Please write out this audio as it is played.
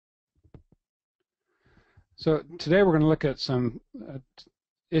So today we're going to look at some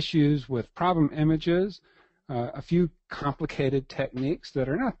issues with problem images, a few complicated techniques that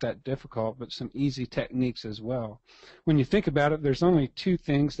are not that difficult, but some easy techniques as well. When you think about it, there's only two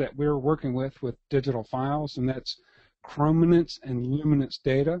things that we're working with digital files, and that's chrominance and luminance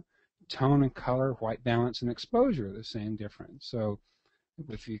data. Tone and color, white balance, and exposure are the same difference. So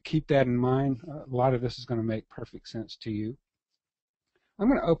if you keep that in mind, a lot of this is going to make perfect sense to you. I'm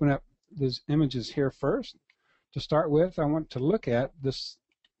going to open up these images here first. To start with, I want to look at this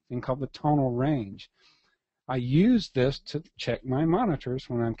thing called the tonal range. I use this to check my monitors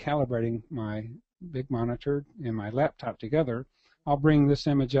when I'm calibrating my big monitor and my laptop together. I'll bring this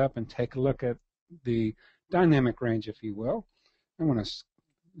image up and take a look at the dynamic range, if you will. I'm going to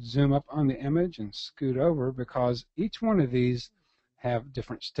zoom up on the image and scoot over because each one of these have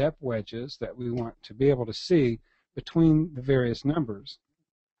different step wedges that we want to be able to see between the various numbers.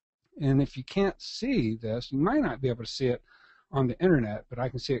 And if you can't see this, you might not be able to see it on the internet, but I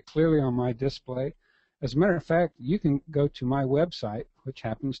can see it clearly on my display. As a matter of fact, you can go to my website, which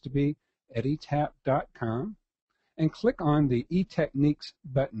happens to be eddytapp.com, and click on the eTechniques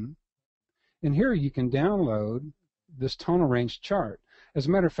button. And here you can download this tonal range chart. As a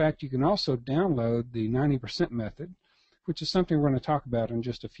matter of fact, you can also download the 90% method, which is something we're going to talk about in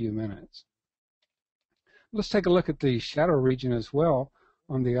just a few minutes. Let's take a look at the shadow region as well.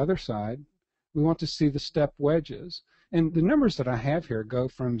 On the other side, we want to see the step wedges. And the numbers that I have here go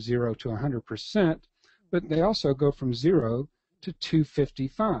from 0 to 100%, but they also go from 0 to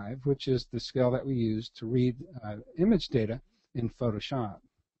 255, which is the scale that we use to read image data in Photoshop.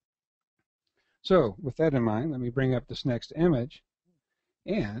 So with that in mind, let me bring up this next image,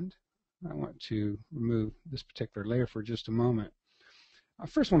 and I want to remove this particular layer for just a moment. I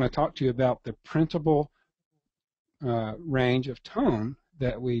first want to talk to you about the printable range of tone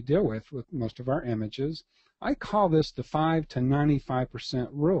that we deal with most of our images. I call this the 5 to 95%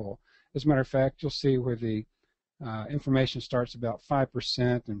 rule. As a matter of fact, you'll see where the information starts about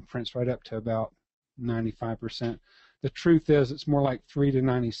 5% and prints right up to about 95%. The truth is it's more like 3 to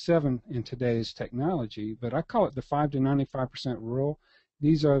 97 in today's technology, but I call it the 5 to 95% rule.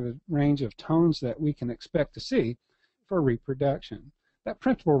 These are the range of tones that we can expect to see for reproduction. That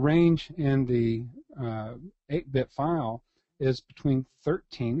printable range in the 8-bit file is between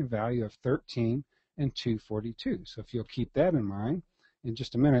 13, a value of 13, and 242. So if you'll keep that in mind, in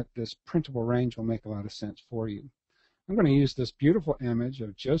just a minute, this printable range will make a lot of sense for you. I'm going to use this beautiful image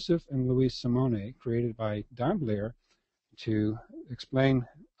of Joseph and Louise Simone, created by Don Blair, to explain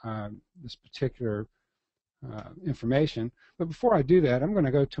this particular information. But before I do that, I'm going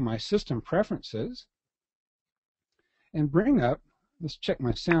to go to my system preferences and bring up, let's check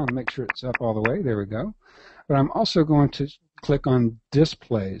my sound, make sure it's up all the way. There we go. But I'm also going to click on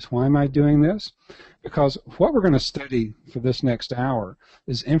displays. Why am I doing this? Because what we're going to study for this next hour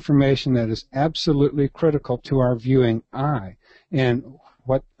is information that is absolutely critical to our viewing eye. And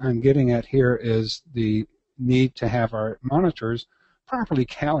what I'm getting at here is the need to have our monitors properly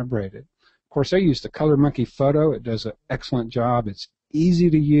calibrated. Of course, I use the Color Monkey Photo. It does an excellent job. It's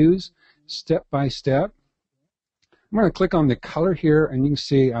easy to use, step by step. I'm going to click on the color here, and you can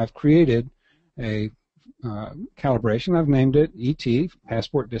see I've created a calibration. I've named it ET,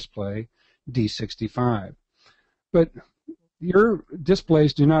 Passport Display D65. But your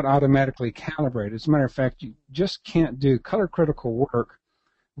displays do not automatically calibrate. As a matter of fact, you just can't do color critical work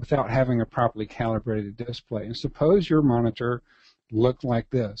without having a properly calibrated display. And suppose your monitor looked like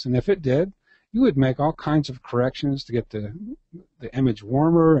this. And if it did, you would make all kinds of corrections to get the image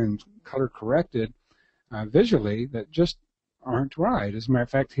warmer and color corrected visually that just aren't right. As a matter of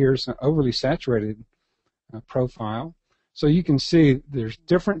fact, here's an overly saturated profile. So you can see there's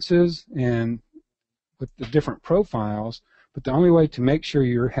differences with the different profiles, but the only way to make sure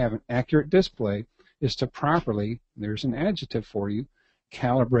you have an accurate display is to properly, there's an adjective for you,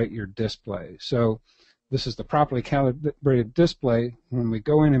 calibrate your display. So this is the properly calibrated display. When we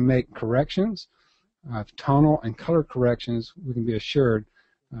go in and make corrections, tonal and color corrections, we can be assured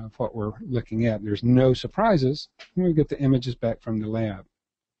of what we're looking at. There's no surprises when we get the images back from the lab.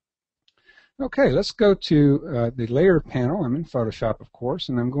 Okay, let's go to the layer panel. I'm in Photoshop, of course,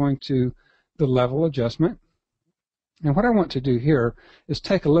 and I'm going to the level adjustment. And what I want to do here is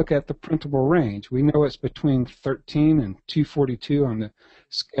take a look at the printable range. We know it's between 13 and 242 on the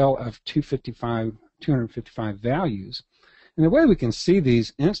scale of 255 values. And the way we can see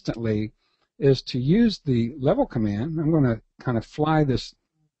these instantly is to use the level command. I'm going to kind of fly this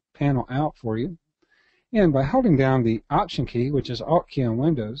panel out for you. And by holding down the Option key, which is Alt key on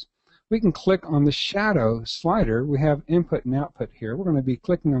Windows, we can click on the shadow slider. We have input and output here. We're going to be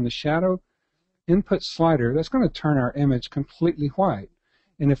clicking on the shadow input slider, that's going to turn our image completely white.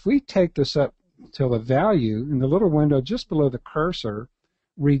 And if we take this up till the value in the little window just below the cursor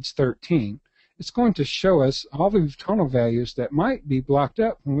reads 13, it's going to show us all the tonal values that might be blocked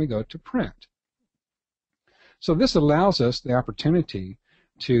up when we go to print. So this allows us the opportunity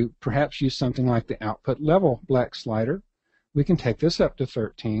to perhaps use something like the output level black slider. We can take this up to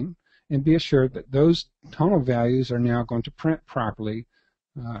 13 and be assured that those tonal values are now going to print properly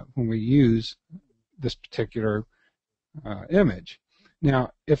when we use this particular image.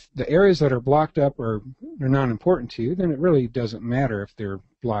 Now, if the areas that are blocked up are not important to you, then it really doesn't matter if they're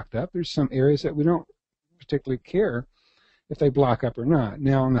blocked up. There's some areas that we don't particularly care if they block up or not.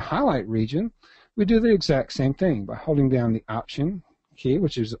 Now, in the highlight region, we do the exact same thing by holding down the Option key,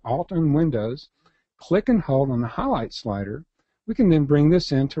 which is Alt on Windows, click and hold on the highlight slider. We can then bring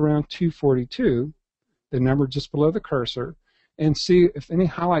this in to around 242, the number just below the cursor, and see if any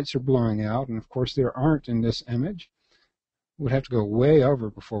highlights are blowing out. And of course, there aren't in this image. We'd have to go way over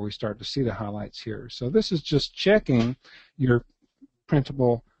before we start to see the highlights here. So this is just checking your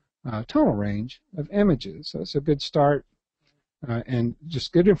printable tonal range of images. So it's a good start and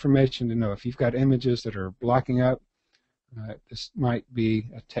just good information to know. If you've got images that are blocking up, this might be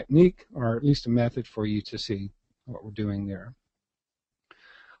a technique or at least a method for you to see what we're doing there.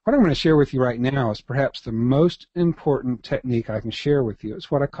 What I'm going to share with you right now is perhaps the most important technique I can share with you. It's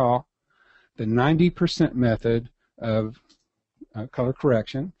what I call the 90% method of color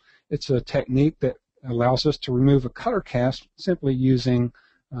correction. It's a technique that allows us to remove a color cast simply using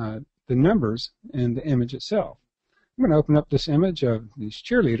the numbers in the image itself. I'm going to open up this image of these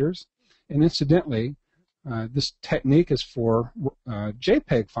cheerleaders, and incidentally, this technique is for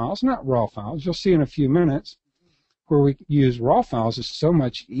JPEG files, not RAW files. You'll see in a few minutes where we use RAW files is so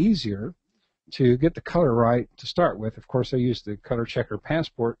much easier to get the color right to start with. Of course, I use the ColorChecker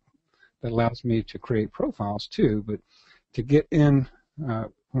Passport that allows me to create profiles too, but to get in when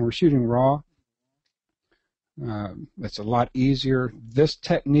we're shooting RAW, it's a lot easier. This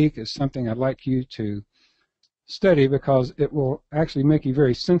technique is something I'd like you to study because it will actually make you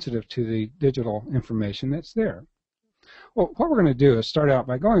very sensitive to the digital information that's there. Well, what we're going to do is start out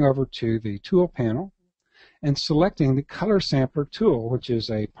by going over to the Tool panel and selecting the Color Sampler tool, which is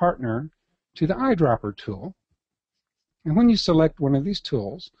a partner to the eyedropper tool. And when you select one of these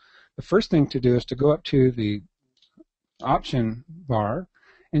tools, the first thing to do is to go up to the option bar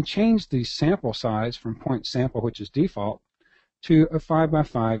and change the sample size from point sample, which is default, to a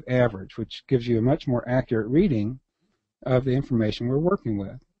 5x5 average, which gives you a much more accurate reading of the information we're working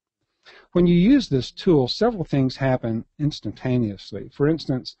with. When you use this tool, several things happen instantaneously. For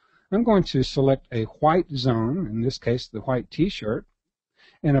instance, I'm going to select a white zone, in this case the white t-shirt,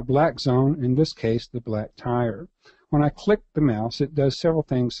 and a black zone, in this case the black tire. When I click the mouse, it does several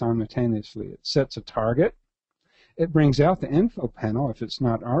things simultaneously. It sets a target, it brings out the info panel if it's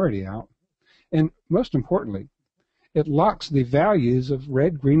not already out, and most importantly, it locks the values of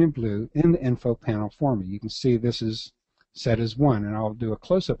red, green, and blue in the info panel for me. You can see this is set as 1, and I'll do a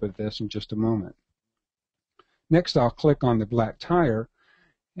close-up of this in just a moment. Next, I'll click on the black tire,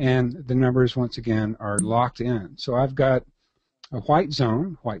 and the numbers once again are locked in. So I've got a white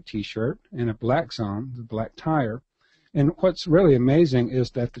zone, white t-shirt, and a black zone, the black tire. And what's really amazing is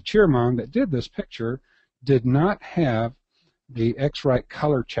that the cheer mom that did this picture did not have the X-Rite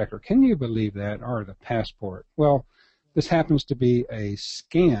ColorChecker. Can you believe that? Or the Passport? Well, this happens to be a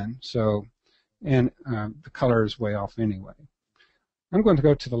scan, so and the color is way off anyway. I'm going to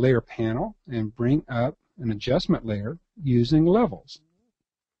go to the layer panel and bring up an adjustment layer using levels.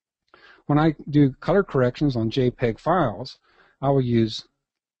 When I do color corrections on JPEG files, I will use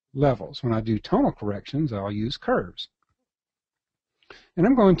levels. When I do tonal corrections, I'll use curves. And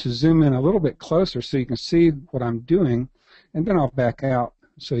I'm going to zoom in a little bit closer so you can see what I'm doing, and then I'll back out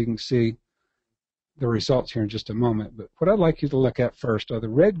so you can see the results here in just a moment. But what I'd like you to look at first are the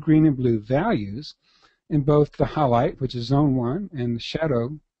red, green, and blue values in both the highlight, which is zone 1, and the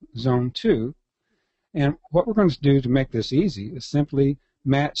shadow, zone 2. And what we're going to do to make this easy is simply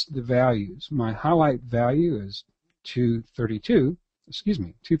match the values. My highlight value is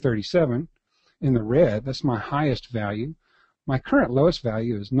 237 in the red. That's my highest value. My current lowest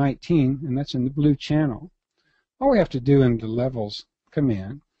value is 19, and that's in the blue channel. All we have to do in the levels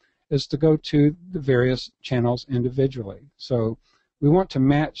command is to go to the various channels individually. So we want to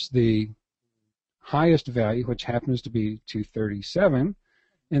match the highest value, which happens to be 237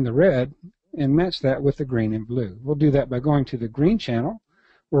 in the red, and match that with the green and blue. We'll do that by going to the green channel.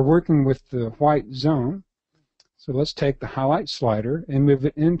 We're working with the white zone. So let's take the highlight slider and move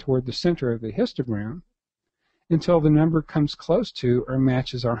it in toward the center of the histogram. until the number comes close to or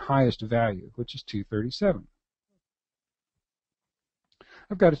matches our highest value, which is 237.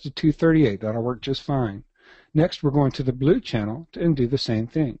 I've got it to 238. That'll work just fine. Next, we're going to the blue channel and do the same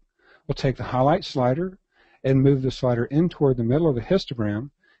thing. We'll take the highlight slider and move the slider in toward the middle of the histogram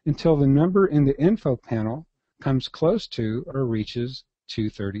until the number in the info panel comes close to or reaches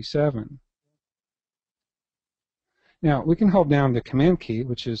 237. Now, we can hold down the Command key,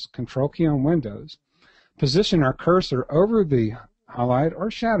 which is Control key on Windows, position our cursor over the highlight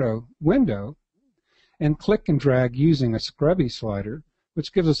or shadow window, and click and drag using a scrubby slider,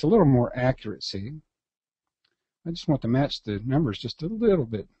 which gives us a little more accuracy. I just want to match the numbers just a little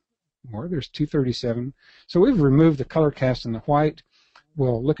bit more. There's 237. So we've removed the color cast in the white.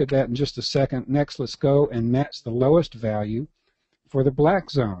 We'll look at that in just a second. Next, let's go and match the lowest value for the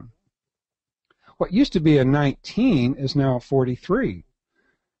black zone. What used to be a 19 is now a 43.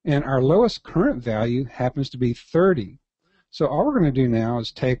 And our lowest current value happens to be 30. So all we're going to do now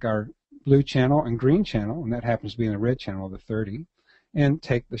is take our blue channel and green channel, and that happens to be in the red channel, the 30, and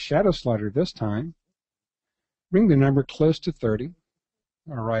take the shadow slider this time, bring the number close to 30,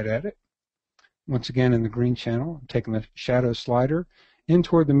 or right at it. Once again in the green channel, I'm taking the shadow slider in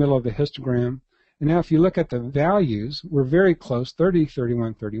toward the middle of the histogram. And now if you look at the values, we're very close, 30,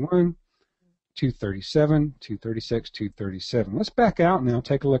 31, 31, 237, 236, 237. Let's back out now and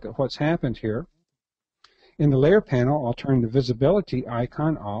take a look at what's happened here. In the layer panel, I'll turn the visibility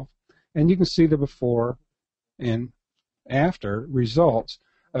icon off, and you can see the before and after results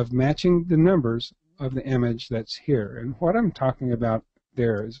of matching the numbers of the image that's here. And what I'm talking about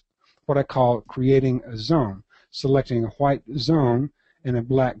there is what I call creating a zone, selecting a white zone and a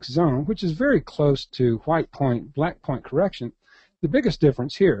black zone, which is very close to white point, black point correction. The biggest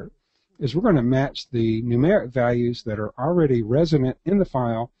difference here is we're going to match the numeric values that are already resident in the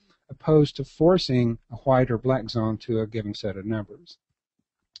file opposed to forcing a white or black zone to a given set of numbers,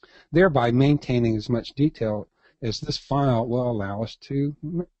 thereby maintaining as much detail as this file will allow us to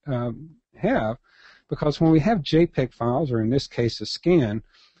have, because when we have JPEG files, or in this case a scan,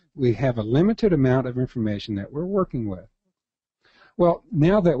 we have a limited amount of information that we're working with. Well,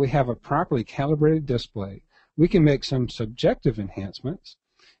 now that we have a properly calibrated display, we can make some subjective enhancements.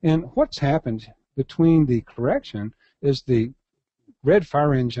 And what's happened between the correction is the red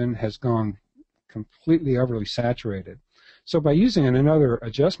fire engine has gone completely overly saturated. So by using another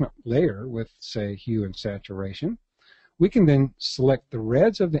adjustment layer with, say, hue and saturation, we can then select the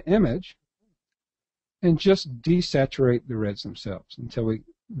reds of the image and just desaturate the reds themselves until we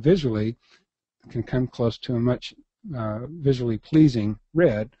visually can come close to a much visually pleasing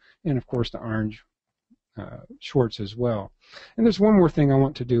red, and of course the orange shorts as well. And there's one more thing I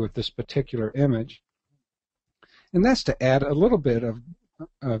want to do with this particular image, and that's to add a little bit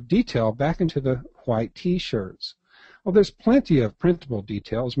of detail back into the white t-shirts. Well, there's plenty of printable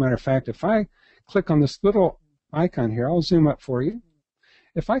detail. As a matter of fact, if I click on this little icon here, I'll zoom up for you.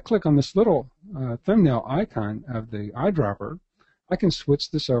 If I click on this little thumbnail icon of the eyedropper, I can switch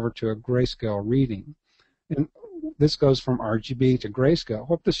this over to a grayscale reading. And this goes from RGB to grayscale.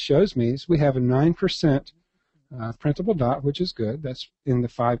 What this shows me is we have a 9% printable dot, which is good. That's in the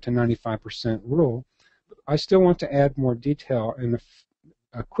 5 to 95% rule. But I still want to add more detail, and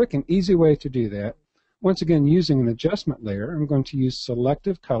a quick and easy way to do that, once again using an adjustment layer, I'm going to use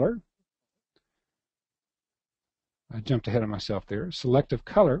selective color. I jumped ahead of myself there. Selective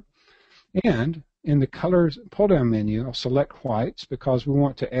color, and in the colors pull-down menu, I'll select whites because we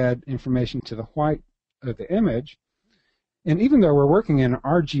want to add information to the white of the image. And even though we're working in an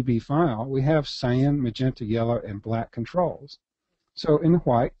RGB file, we have cyan, magenta, yellow, and black controls. So in the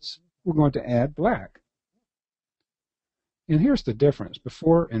whites, we're going to add black. And here's the difference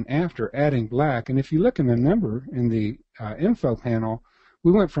before and after adding black. And if you look in the number in the info panel,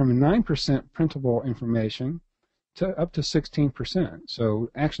 we went from 9% printable information to up to 16%. So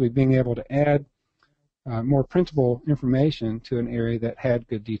actually being able to add more printable information to an area that had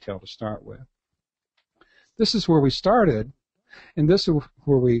good detail to start with. This is where we started, and this is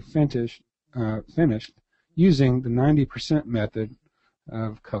where we finished using the 90% method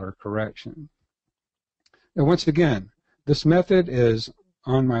of color correction. And once again, this method is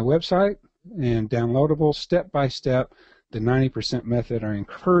on my website and downloadable step by step, the 90% method. I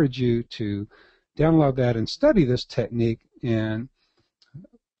encourage you to download that and study this technique. And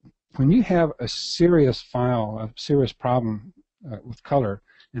when you have a serious file, a serious problem with color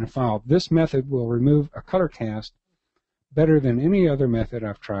in a file, this method will remove a color cast better than any other method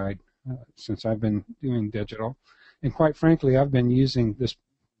I've tried since I've been doing digital. And quite frankly, I've been using this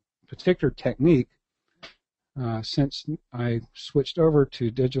particular technique since I switched over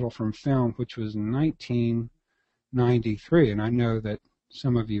to digital from film, which was in 93, and I know that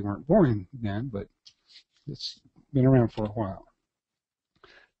some of you weren't born then, but it's been around for a while.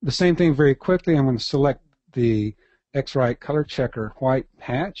 The same thing very quickly. I'm going to select the X-Rite ColorChecker white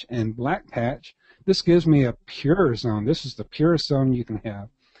patch and black patch. This gives me a pure zone. This is the purest zone you can have.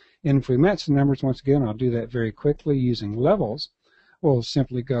 And if we match the numbers once again, I'll do that very quickly using levels. We'll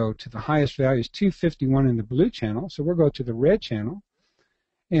simply go to the highest value is 251 in the blue channel, so we'll go to the red channel,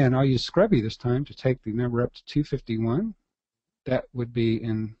 and I'll use Scrubby this time to take the number up to 251. That would be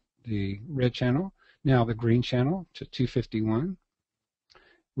in the red channel. Now the green channel to 251.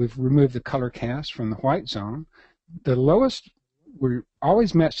 We've removed the color cast from the white zone. The lowest, we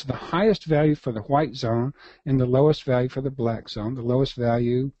always match to the highest value for the white zone and the lowest value for the black zone. The lowest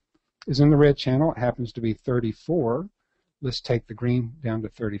value is in the red channel. It happens to be 34. Let's take the green down to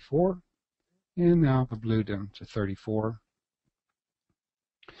 34, and now the blue down to 34.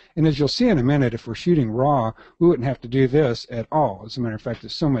 And as you'll see in a minute, if we're shooting raw, we wouldn't have to do this at all. As a matter of fact,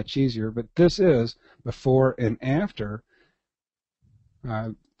 it's so much easier, but this is before and after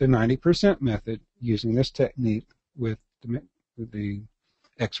the 90% method using this technique with the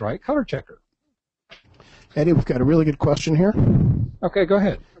X-Rite ColorChecker. Eddie, we've got a really good question here. Okay, go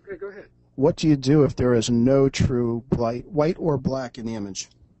ahead. What do you do if there is no true white or black in the image?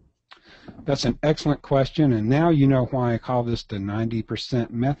 That's an excellent question, and now you know why I call this the 90%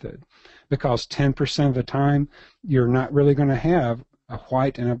 method, because 10% of the time you're not really going to have a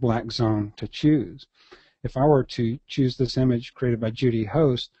white and a black zone to choose. If I were to choose this image created by Judy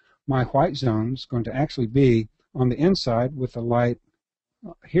Host, my white zone is going to actually be on the inside with the light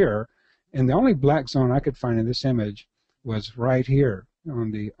here, and the only black zone I could find in this image was right here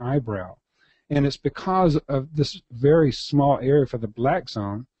on the eyebrow. And it's because of this very small area for the black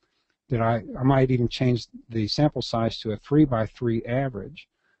zone that I might even change the sample size to a 3x3 average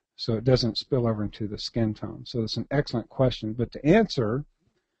so it doesn't spill over into the skin tone. So it's an excellent question. But to answer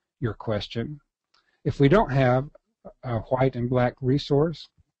your question, if we don't have a white and black resource,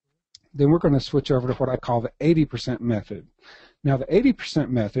 then we're going to switch over to what I call the 80% method. Now the 80%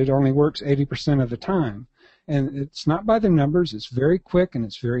 method only works 80% of the time. And it's not by the numbers. It's very quick and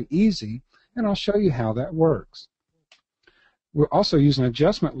it's very easy. And I'll show you how that works. We'll also use an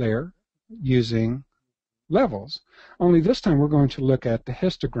adjustment layer using levels, only this time we're going to look at the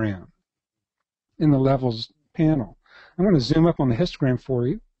histogram in the levels panel. I'm going to zoom up on the histogram for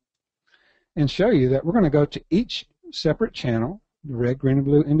you and show you that we're going to go to each separate channel, the red, green, and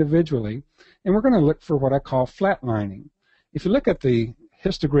blue individually, and we're going to look for what I call flatlining. If you look at the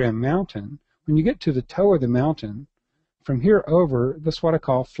histogram mountain, when you get to the toe of the mountain, from here over, that's what I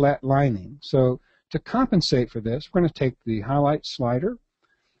call flatlining. So to compensate for this, we're going to take the highlight slider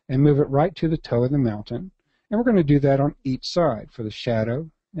and move it right to the toe of the mountain. And we're going to do that on each side for the shadow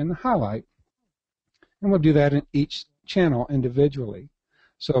and the highlight. And we'll do that in each channel individually.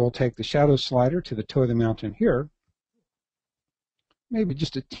 So we'll take the shadow slider to the toe of the mountain here, maybe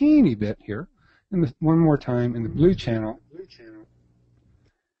just a teeny bit here, and one more time in the blue channel.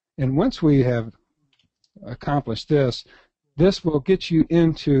 And once we have accomplished this, this will get you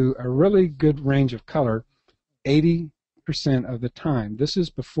into a really good range of color 80% of the time. This is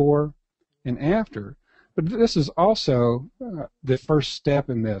before and after, but this is also the first step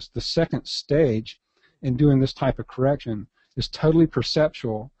in this. The second stage in doing this type of correction is totally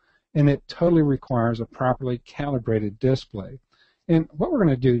perceptual, and it totally requires a properly calibrated display. And what we're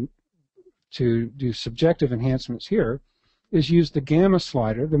going to do subjective enhancements here is use the gamma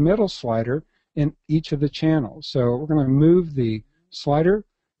slider, the middle slider, in each of the channels. So we're going to move the slider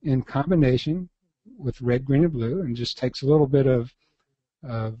in combination with red, green, and blue, and just takes a little bit of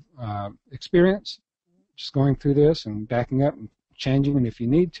experience just going through this and backing up and changing it if you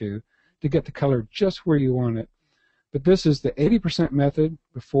need to get the color just where you want it. But this is the 80% method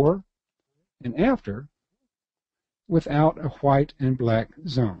before and after without a white and black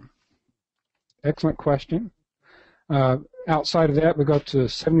zone. Excellent question. Outside of that, we go to the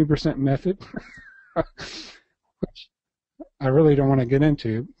 70% method, which I really don't want to get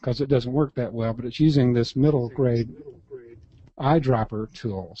into because it doesn't work that well, but it's using this middle grade eyedropper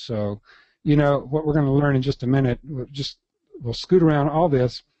tool. So, you know, what we're going to learn in just a minute, we'll scoot around all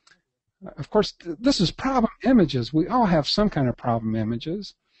this. Of course, this is problem images. We all have some kind of problem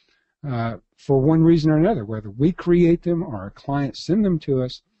images for one reason or another, whether we create them or our clients send them to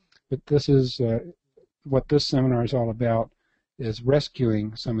us. But this is what this seminar is all about, is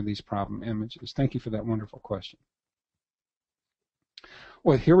rescuing some of these problem images. Thank you for that wonderful question.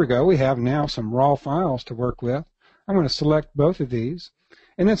 Well, here we go. We have now some raw files to work with. I'm going to select both of these.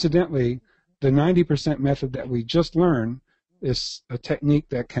 And incidentally, the 90% method that we just learned is a technique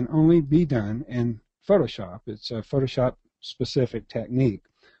that can only be done in Photoshop. It's a Photoshop specific technique.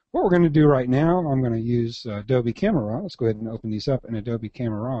 What we're going to do right now, I'm going to use Adobe Camera Raw. Let's go ahead and open these up in Adobe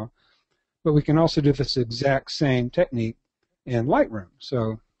Camera Raw. But we can also do this exact same technique in Lightroom.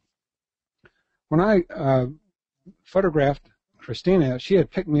 So when I photographed Christina, she had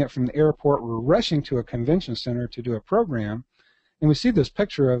picked me up from the airport. We're rushing to a convention center to do a program, and we see this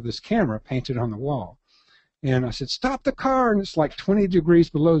picture of this camera painted on the wall. And I said, stop the car, and it's like 20 degrees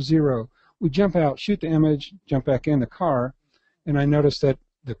below zero. We jump out, shoot the image, jump back in the car, and I noticed that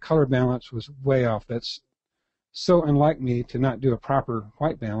the color balance was way off. That's so unlike me to not do a proper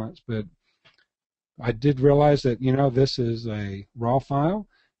white balance, but I did realize that, you know, this is a raw file,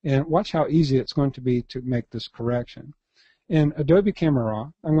 and watch how easy it's going to be to make this correction. In Adobe Camera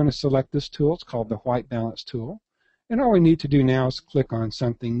Raw, I'm going to select this tool. It's called the White Balance tool. And all we need to do now is click on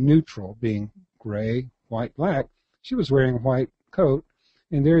something neutral, being gray, white, black. She was wearing a white coat,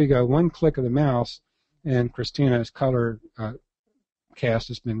 and there you go. One click of the mouse, and Christina's color cast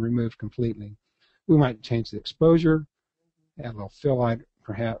has been removed completely. We might change the exposure, add a little fill light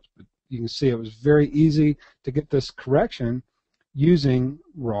perhaps, but you can see it was very easy to get this correction using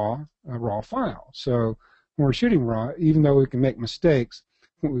a raw file. So when we're shooting raw, even though we can make mistakes,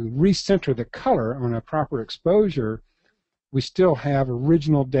 when we recenter the color on a proper exposure, we still have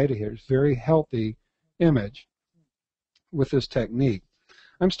original data here. It's a very healthy image with this technique.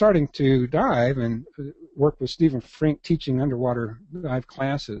 I'm starting to dive and work with Stephen Frink teaching underwater dive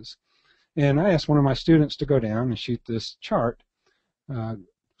classes. And I asked one of my students to go down and shoot this chart.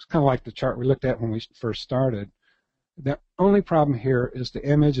 It's kind of like the chart we looked at when we first started. The only problem here is the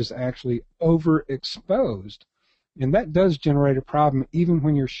image is actually overexposed. And that does generate a problem even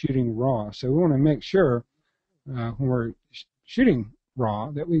when you're shooting raw. So we want to make sure when we're shooting raw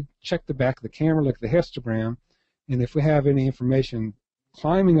that we check the back of the camera, look at the histogram, and if we have any information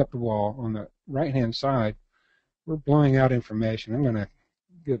climbing up the wall on the right-hand side, we're blowing out information. I'm going to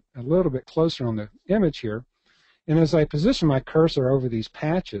get a little bit closer on the image here. And as I position my cursor over these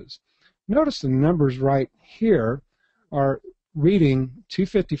patches, notice the numbers right here are reading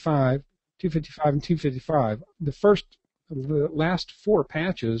 255, 255, and 255. The last four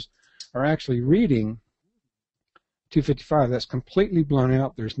patches are actually reading 255. That's completely blown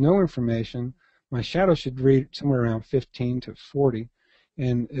out. There's no information. My shadow should read somewhere around 15 to 40,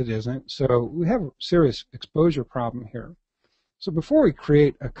 and it isn't. So we have a serious exposure problem here. So before we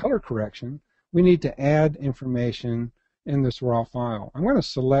create a color correction, we need to add information in this raw file. I'm going to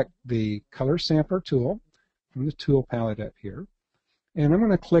select the Color Sampler tool from the tool palette up here, and I'm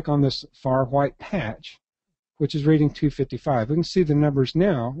going to click on this far white patch, which is reading 255. We can see the numbers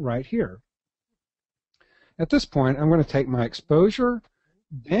now right here. At this point, I'm going to take my exposure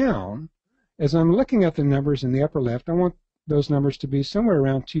down. As I'm looking at the numbers in the upper left, I want those numbers to be somewhere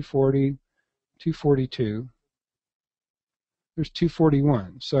around 240, 242. There's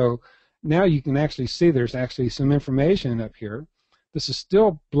 241. So now you can actually see there's actually some information up here. This is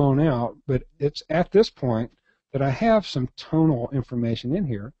still blown out, but it's at this point that I have some tonal information in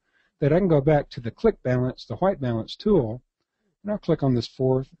here that I can go back to the click balance, the white balance tool, and I'll click on this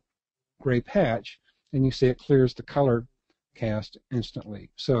fourth gray patch, and you see it clears the color cast instantly.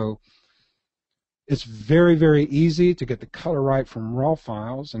 So it's very, very easy to get the color right from raw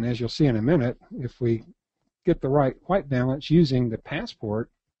files, and as you'll see in a minute, if we get the right white balance using the Passport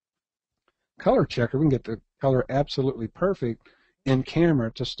ColorChecker, we can get the color absolutely perfect in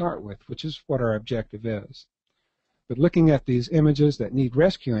camera to start with, which is what our objective is. But looking at these images that need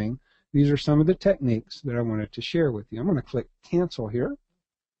rescuing, these are some of the techniques that I wanted to share with you. I'm going to click Cancel here.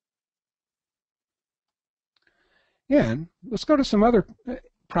 And let's go to some other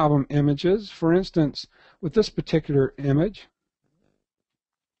problem images. For instance, with this particular image,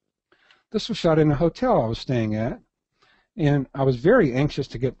 this was shot in a hotel I was staying at, and I was very anxious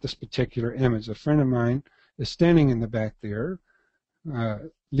to get this particular image. A friend of mine is standing in the back there.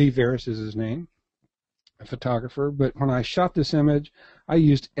 Lee Veris is his name, a photographer. But when I shot this image, I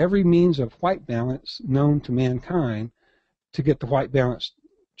used every means of white balance known to mankind to get the white balance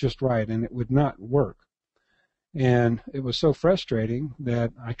just right, and it would not work. And it was so frustrating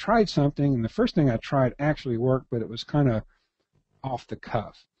that I tried something, and the first thing I tried actually worked, but it was kind of off the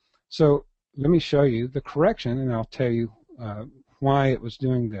cuff. So let me show you the correction, and I'll tell you why it was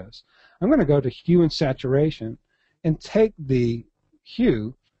doing this. I'm going to go to Hue and Saturation and take the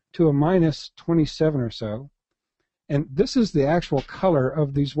hue to a minus 27 or so, and this is the actual color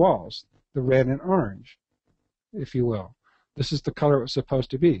of these walls, the red and orange, if you will. This is the color it was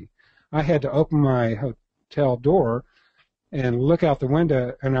supposed to be. I had to open my hotel door and look out the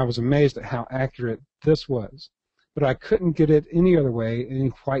window, and I was amazed at how accurate this was. but I couldn't get it any other way. Any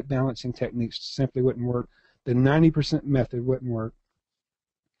white balancing techniques simply wouldn't work. The 90% method wouldn't work.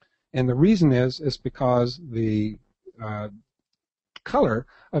 And the reason is because the color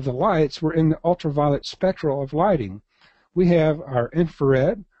of the lights were in the ultraviolet spectral of lighting. We have our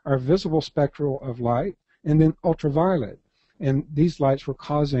infrared, our visible spectral of light, and then ultraviolet. And these lights were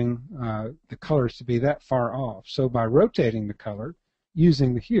causing the colors to be that far off. So by rotating the color,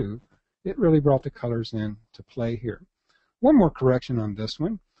 using the hue, it really brought the colors into play here. One more correction on this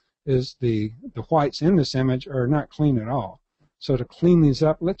one is the whites in this image are not clean at all. So to clean these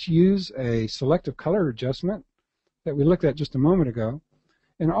up, let's use a selective color adjustment that we looked at just a moment ago.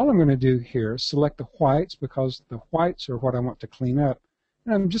 And all I'm going to do here is select the whites because the whites are what I want to clean up.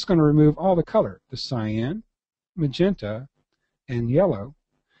 And I'm just going to remove all the color, the cyan, magenta, and yellow.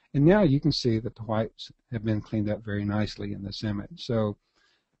 And now you can see that the whites have been cleaned up very nicely in this image. So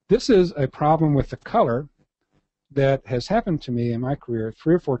this is a problem with the color that has happened to me in my career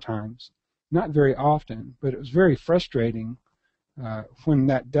 3 or 4 times. Not very often, but it was very frustrating when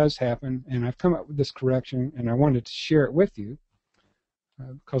that does happen, and I've come up with this correction, and I wanted to share it with you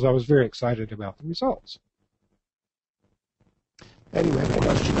because I was very excited about the results. Eddie, we have a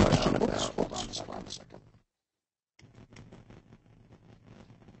question about, hold on a second.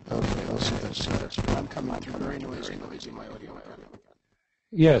 Okay, let's see this. I'm coming through very noisy my audio.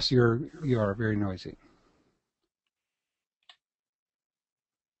 Yes, you are very noisy.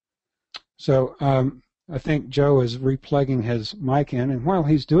 So I think Joe is replugging his mic in, and while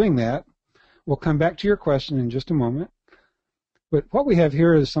he's doing that, we'll come back to your question in just a moment. But what we have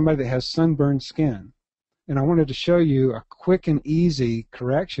here is somebody that has sunburned skin, and I wanted to show you a quick and easy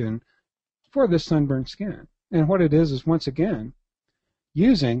correction for this sunburned skin. And what it is once again,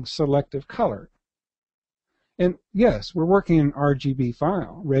 using selective color. And yes, we're working in RGB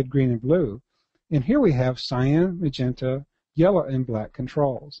file, red, green, and blue. And here we have cyan, magenta, yellow, and black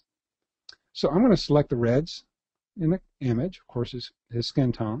controls. So I'm going to select the reds in the image, of course his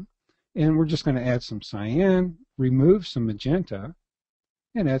skin tone, and we're just going to add some cyan, remove some magenta,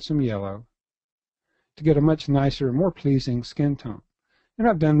 and add some yellow to get a much nicer, more pleasing skin tone. And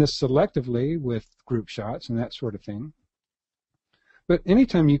I've done this selectively with group shots and that sort of thing. But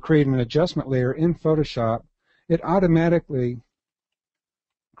anytime you create an adjustment layer in Photoshop, it automatically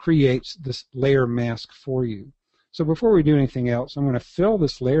creates this layer mask for you. So before we do anything else, I'm going to fill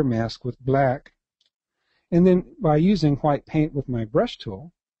this layer mask with black, and then by using white paint with my brush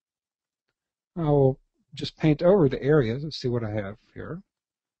tool, I will just paint over the areas. Let's see what I have here.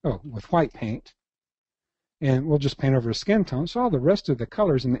 Oh, with white paint. And we'll just paint over the skin tone, so all the rest of the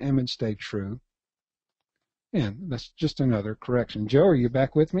colors in the image stay true. And that's just another correction. Joe, are you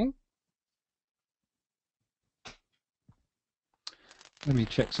back with me? Let me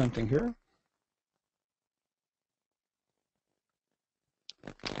check something here.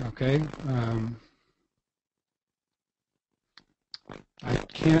 Okay. I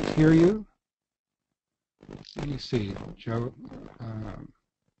can't hear you. Let me see, Joe.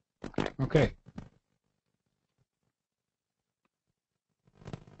 Okay.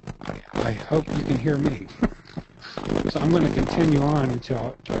 I hope you can hear me. So I'm going to continue on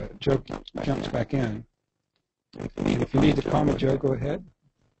until Joe jumps back in. And if you need to call me, Joe, go ahead.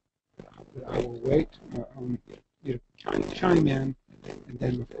 I will wait on you to chime in, and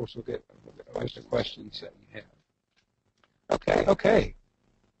then, of course, we'll get the questions that you have. Okay.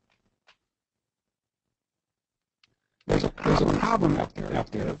 There's a problem out there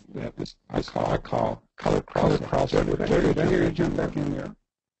that I call color crossover. Did I hear you jump back in there?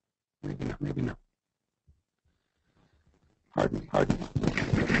 Maybe not. Pardon me.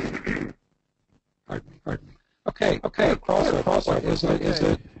 Okay. Crossover is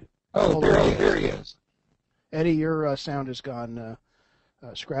it? Oh, there he is. Eddie, your sound has gone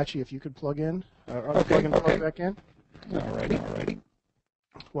scratchy. If you could plug in, plug back in. Alrighty.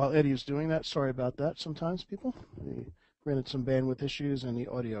 While Eddie is doing that, sorry about that. Sometimes people, we ran into some bandwidth issues and the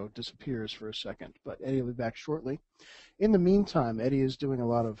audio disappears for a second. But Eddie will be back shortly. In the meantime, Eddie is doing a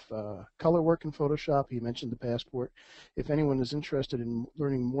lot of color work in Photoshop. He mentioned the Passport. If anyone is interested in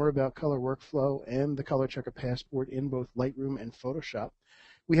learning more about color workflow and the ColorChecker Passport in both Lightroom and Photoshop,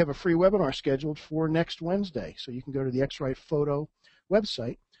 we have a free webinar scheduled for next Wednesday. So you can go to the X-Rite Photo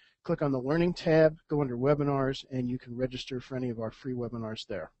website, click on the Learning tab, go under Webinars, and you can register for any of our free webinars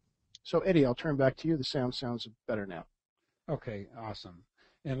there. So Eddie, I'll turn back to you. The sound sounds better now. Okay, awesome.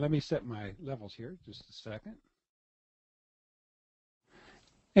 And let me set my levels here just a second.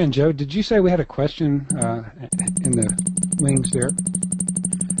 And Joe, did you say we had a question in the wings there?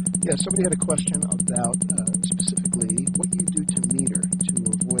 Yeah, somebody had a question about specifically what you do to meter to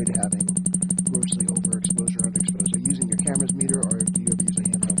avoid having grossly overexposed or underexposed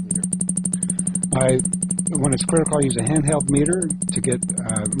when it's critical, I use a handheld meter to get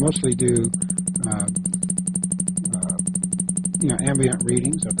mostly do uh, ambient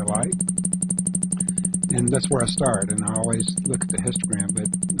readings of the light, and that's where I start. And I always look at the histogram, but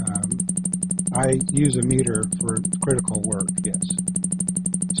I use a meter for critical work, yes,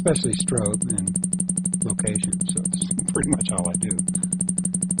 especially strobe and location. So it's pretty much all I do.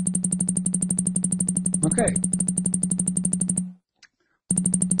 Okay.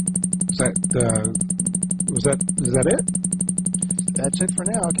 Is that it? That's it for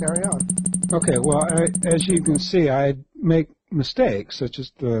now. Carry on. Okay, well, as you can see, I make mistakes, such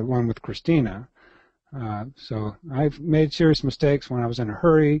as the one with Christina. So I've made serious mistakes when I was in a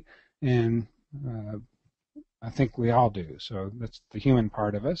hurry, and I think we all do. So that's the human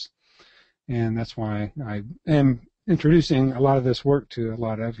part of us, and that's why I am introducing a lot of this work to a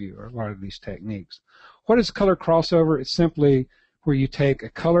lot of you, or a lot of these techniques. What is color crossover? It's simply where you take a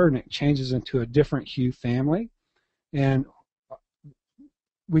color and it changes into a different hue family, and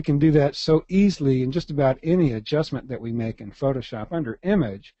we can do that so easily in just about any adjustment that we make in Photoshop. Under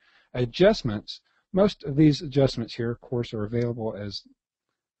Image, Adjustments, most of these adjustments here, of course, are available as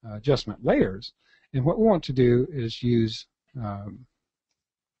adjustment layers. And what we want to do is use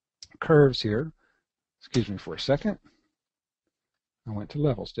curves here. Excuse me for a second. I went to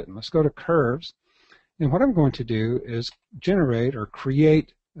levels, didn't I? Let's go to curves. And what I'm going to do is generate or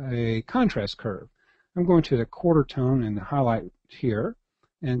create a contrast curve. I'm going to the quarter tone and the highlight here,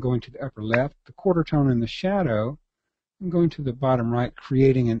 and going to the upper left, the quarter tone and the shadow. I'm going to the bottom right,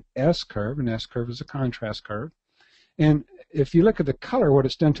 creating an S curve. An S curve is a contrast curve. And if you look at the color, what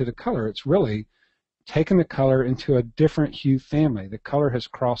it's done to the color, it's really taken the color into a different hue family. The color has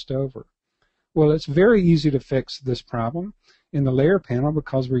crossed over. Well, it's very easy to fix this problem in the layer panel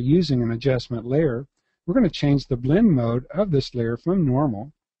because we're using an adjustment layer. We're going to change the blend mode of this layer from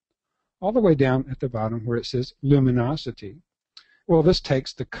normal all the way down at the bottom where it says luminosity. Well, this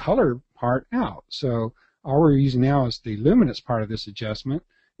takes the color part out. So all we're using now is the luminance part of this adjustment,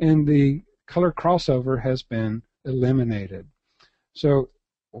 and the color crossover has been eliminated. So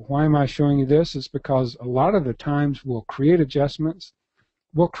why am I showing you this? It's because a lot of the times we'll create adjustments,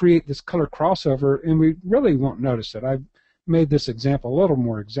 we'll create this color crossover, and we really won't notice it. I've made this example a little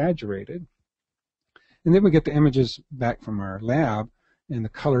more exaggerated. And then we get the images back from our lab, and the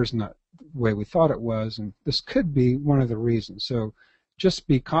color's not the way we thought it was, and this could be one of the reasons. So just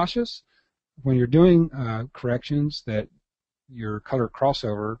be cautious when you're doing corrections that your color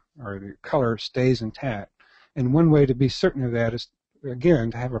crossover or the color stays intact. And one way to be certain of that is,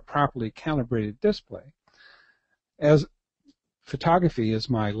 again, to have a properly calibrated display. As photography is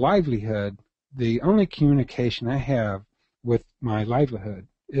my livelihood, the only communication I have with my livelihood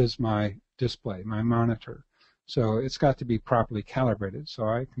is my display, my monitor. So it's got to be properly calibrated so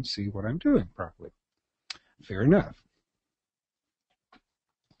I can see what I'm doing properly. Fair enough.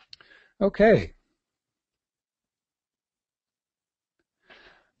 Okay.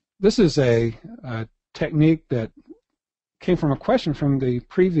 This is a technique that came from a question from the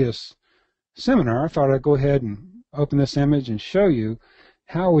previous seminar. I thought I'd go ahead and open this image and show you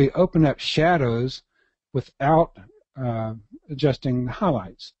how we open up shadows without adjusting the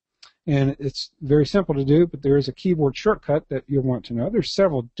highlights. And it's very simple to do, but there is a keyboard shortcut that you'll want to know. There's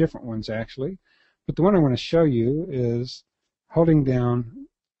several different ones actually, but the one I want to show you is holding down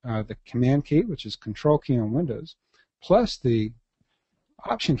the Command key, which is Control key on Windows, plus the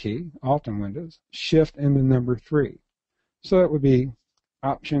Option key, Alt on Windows, Shift and the number 3. So that would be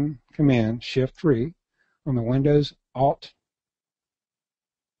Option, Command, Shift 3 on the Windows, Alt,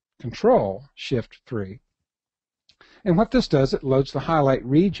 Control, Shift 3. And what this does, it loads the highlight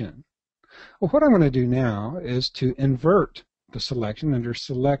region. Well, what I'm going to do now is to invert the selection under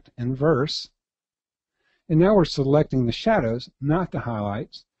Select Inverse. And now we're selecting the shadows, not the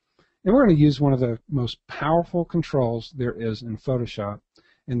highlights. And we're going to use one of the most powerful controls there is in Photoshop,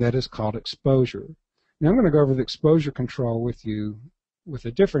 and that is called exposure. Now I'm going to go over the exposure control with you with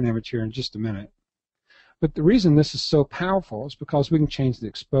a different image here in just a minute. But the reason this is so powerful is because we can change the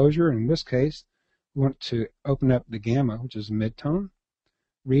exposure. In this case, we want to open up the gamma, which is mid-tone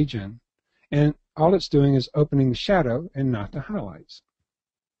region. And all it's doing is opening the shadow and not the highlights.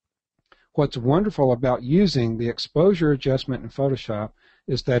 What's wonderful about using the exposure adjustment in Photoshop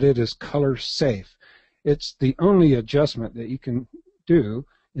is that it is color safe. It's the only adjustment that you can do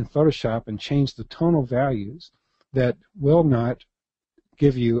in Photoshop and change the tonal values that will not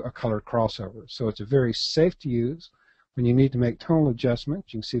give you a color crossover. So it's a very safe to use when you need to make tonal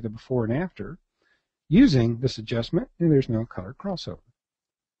adjustments. You can see the before and after using this adjustment, and there's no color crossover.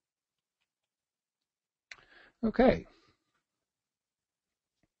 Okay.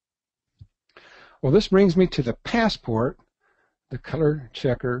 Well, this brings me to the Passport, the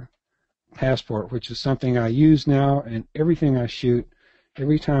ColorChecker Passport, which is something I use now in everything I shoot.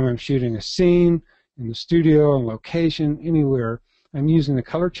 Every time I'm shooting a scene, in the studio, on location, anywhere, I'm using the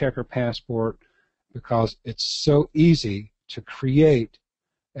ColorChecker Passport because it's so easy to create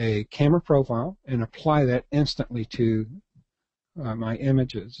a camera profile and apply that instantly to my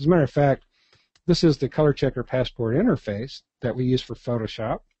images. As a matter of fact, this is the ColorChecker Passport interface that we use for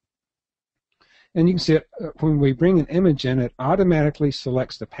Photoshop. And you can see it when we bring an image in, it automatically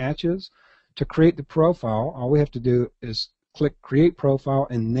selects the patches. To create the profile, all we have to do is click Create Profile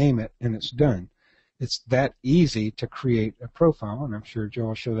and name it, and it's done. It's that easy to create a profile, and I'm sure Joe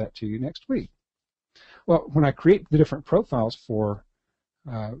will show that to you next week. Well, when I create the different profiles for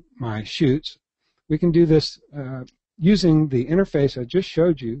my shoots, we can do this using the interface I just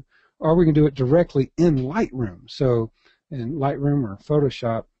showed you, or we can do it directly in Lightroom. So in Lightroom or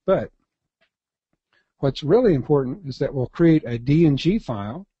Photoshop, but what's really important is that we'll create a DNG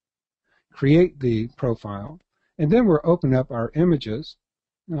file, create the profile, and then we'll open up our images.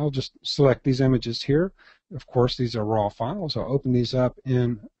 And I'll just select these images here. Of course, these are raw files. I'll open these up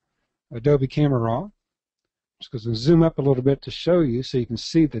in Adobe Camera Raw. Just going to zoom up a little bit to show you so you can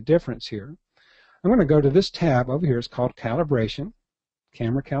see the difference here. I'm going to go to this tab over here. It's called Calibration,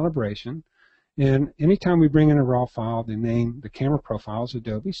 Camera Calibration. And anytime we bring in a raw file, the name, the camera profile is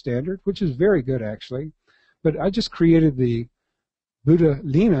Adobe Standard, which is very good actually. But I just created the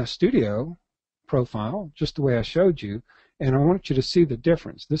Budalina Studio profile just the way I showed you, and I want you to see the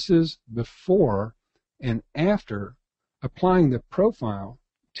difference. This is before and after applying the profile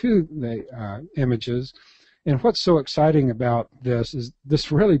to the images. And what's so exciting about this is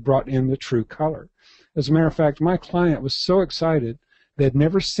this really brought in the true color. As a matter of fact, my client was so excited. They'd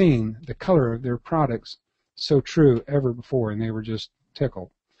never seen the color of their products so true ever before, and they were just tickled.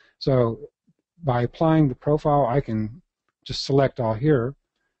 So by applying the profile, I can just select all here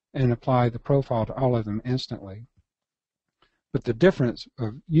and apply the profile to all of them instantly. But the difference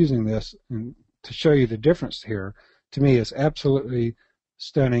of using this, and to show you the difference here, to me is absolutely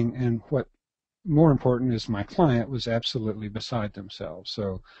stunning, and what more important is my client was absolutely beside themselves.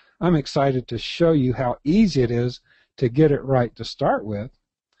 So I'm excited to show you how easy it is to get it right to start with.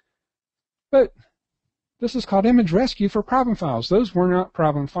 But this is called Image Rescue for problem files. Those were not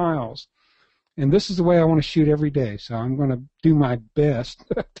problem files. And this is the way I want to shoot every day. So I'm going to do my best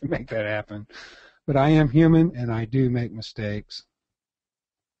to make that happen. But I am human and I do make mistakes.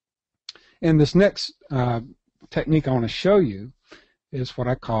 And this next technique I want to show you is what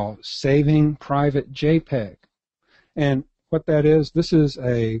I call saving private JPEG. And what that is, this is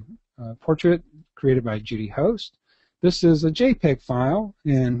a portrait created by Judy Host. This is a JPEG file,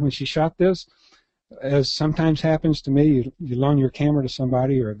 and when she shot this, as sometimes happens to me, you loan your camera to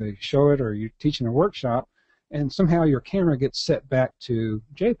somebody, or they show it, or you're teaching a workshop, and somehow your camera gets set back to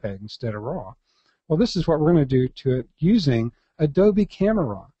JPEG instead of RAW. Well, this is what we're going to do to it using Adobe Camera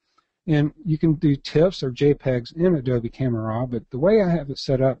Raw. And you can do TIFFs or JPEGs in Adobe Camera Raw, but the way I have it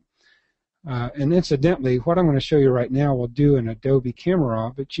set up, and incidentally, what I'm going to show you right now will do in Adobe Camera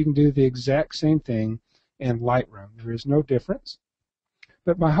Raw, but you can do the exact same thing in Lightroom. There is no difference.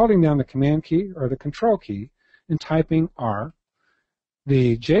 But by holding down the Command key or the Control key and typing R,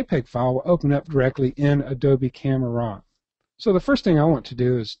 the JPEG file will open up directly in Adobe Camera Raw. So the first thing I want to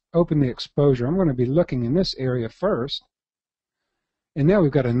do is open the exposure. I'm going to be looking in this area first. And now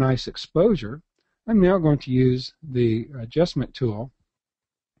we've got a nice exposure. I'm now going to use the adjustment tool,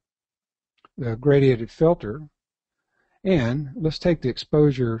 the gradiated filter, and let's take the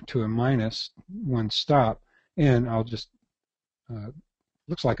exposure to a -1 stop, and I'll just,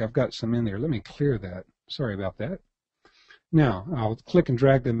 looks like I've got some in there. Let me clear that. Sorry about that. Now, I'll click and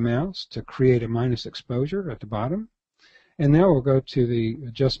drag the mouse to create a minus exposure at the bottom, and now we'll go to the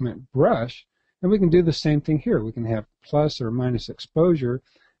adjustment brush, and we can do the same thing here. We can have plus or minus exposure,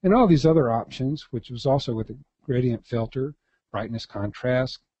 and all these other options, which was also with the gradient filter, brightness,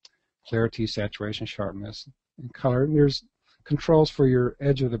 contrast, clarity, saturation, sharpness, and color. And there's controls for your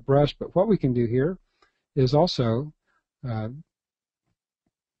edge of the brush, but what we can do here is also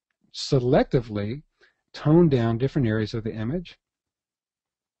selectively tone down different areas of the image.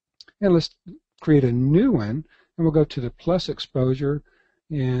 And let's create a new one, and we'll go to the plus exposure,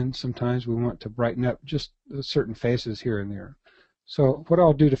 and sometimes we want to brighten up just certain faces here and there. So what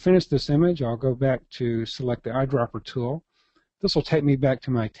I'll do to finish this image, I'll go back to select the eyedropper tool. This will take me back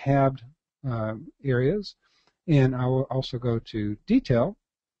to my tabbed areas, and I will also go to detail.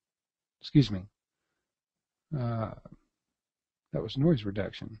 Excuse me. That was noise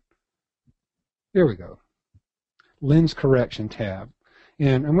reduction. There we go. Lens correction tab.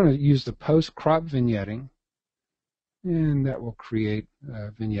 And I'm going to use the post-crop vignetting, and that will create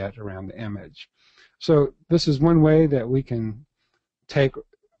a vignette around the image. So this is one way that we can take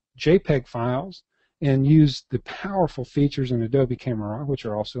JPEG files and use the powerful features in Adobe Camera Raw, which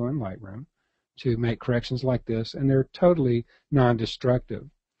are also in Lightroom, to make corrections like this, and they're totally non-destructive.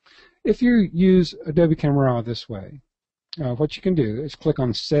 If you use Adobe Camera Raw this way, what you can do is click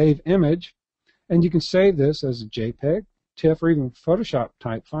on Save Image, and you can save this as a JPEG, TIFF, or even Photoshop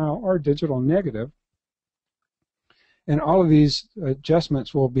type file, or digital negative. And all of these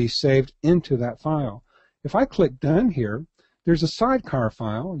adjustments will be saved into that file. If I click Done here, there's a sidecar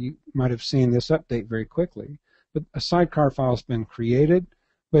file. You might have seen this update very quickly, but a sidecar file has been created,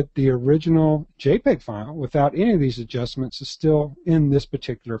 but the original JPEG file without any of these adjustments is still in this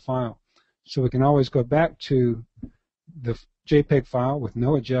particular file. So we can always go back to the JPEG file with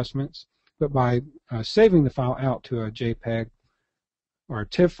no adjustments, but by saving the file out to a JPEG or a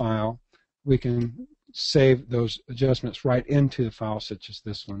TIFF file, we can save those adjustments right into the file, such as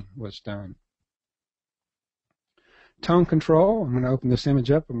this one was done. Tone control, I'm going to open this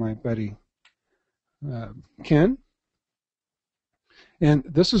image up with my buddy Ken. And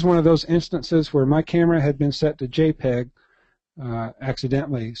this is one of those instances where my camera had been set to JPEG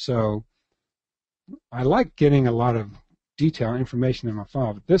accidentally, so I like getting a lot of detail information in my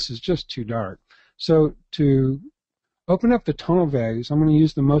file, but this is just too dark. So to open up the tonal values, I'm going to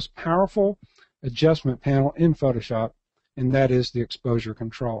use the most powerful adjustment panel in Photoshop, and that is the exposure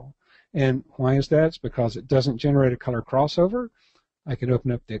control. And why is that? It's because it doesn't generate a color crossover. I can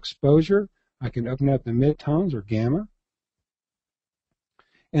open up the exposure. I can open up the midtones or gamma.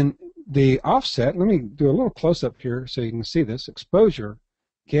 And the offset, let me do a little close-up here so you can see this. Exposure,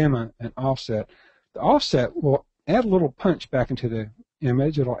 gamma, and offset. The offset will add a little punch back into the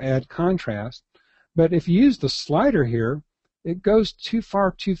image. It'll add contrast. But if you use the slider here, it goes too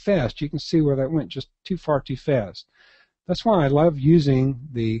far too fast. You can see where that went just too far too fast. That's why I love using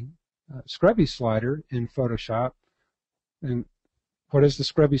the scrubby slider in Photoshop. And what is the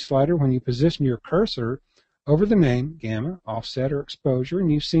scrubby slider? When you position your cursor over the name, gamma, offset, or exposure,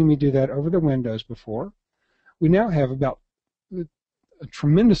 and you've seen me do that over the windows before, we now have about a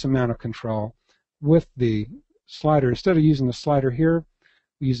tremendous amount of control with the slider. Instead of using the slider here,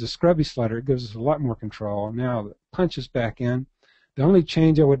 we use the scrubby slider. It gives us a lot more control. Now the punch is back in. The only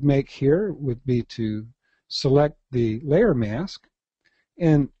change I would make here would be to select the layer mask,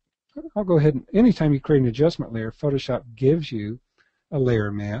 and I'll go ahead and anytime you create an adjustment layer, Photoshop gives you a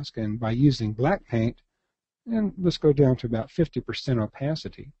layer mask, and by using black paint, and let's go down to about 50%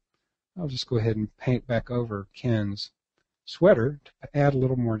 opacity, I'll just go ahead and paint back over Ken's sweater to add a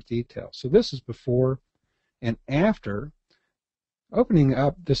little more detail. So this is before and after. Opening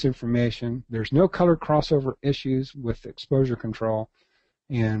up this information, there's no color crossover issues with exposure control,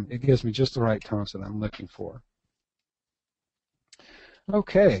 and it gives me just the right tones that I'm looking for.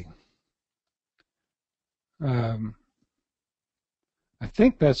 Okay. I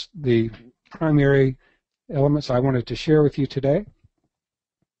think that's the primary elements I wanted to share with you today.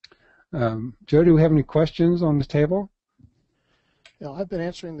 Joe, do we have any questions on the table? Yeah, I've been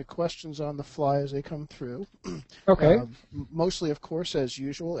answering the questions on the fly as they come through. Okay. Mostly, of course, as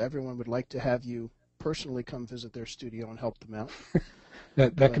usual, everyone would like to have you personally come visit their studio and help them out.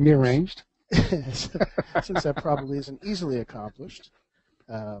 that can be arranged. Since that probably isn't easily accomplished,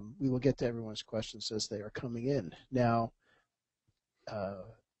 we will get to everyone's questions as they are coming in. Now,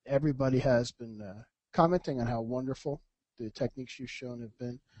 everybody has been commenting on how wonderful the techniques you've shown have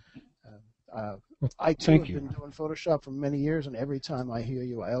been. I too have been doing Photoshop for many years, and every time I hear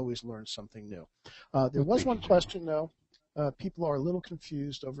you, I always learn something new. There was one question, though. People are a little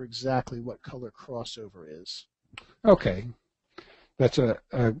confused over exactly what color crossover is. Okay. That's a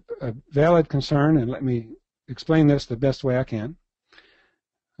valid concern, and let me explain this the best way I can.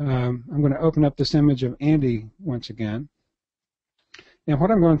 I'm going to open up this image of Andy once again. And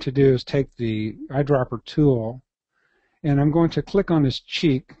what I'm going to do is take the eyedropper tool, and I'm going to click on his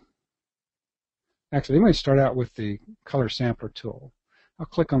cheek. Actually, let me start out with the color sampler tool. I'll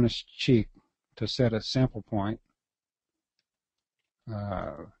click on his cheek to set a sample point.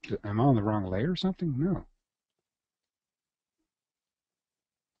 Am I on the wrong layer or something? No.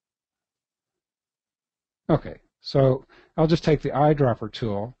 Okay, so I'll just take the eyedropper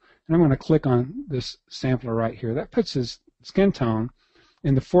tool, and I'm going to click on this sampler right here. That puts his skin tone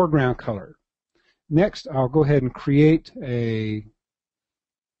in the foreground color. Next, I'll go ahead and create a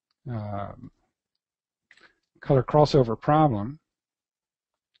color crossover problem,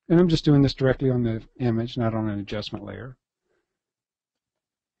 and I'm just doing this directly on the image, not on an adjustment layer.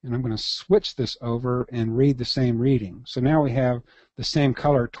 And I'm going to switch this over and read the same reading. So now we have the same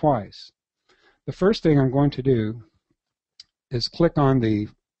color twice. The first thing I'm going to do is click on the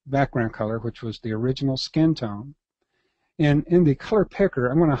background color, which was the original skin tone. And in the color picker,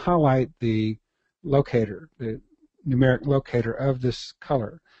 I'm going to highlight the locator, the numeric locator of this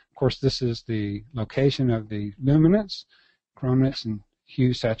color. Of course, this is the location of the luminance, chrominance, and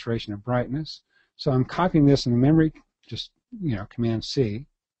hue, saturation, and brightness. So I'm copying this in the memory, just, Command C,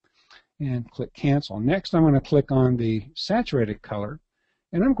 and click Cancel. Next, I'm going to click on the saturated color,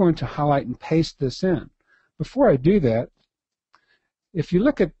 and I'm going to highlight and paste this in. Before I do that, if you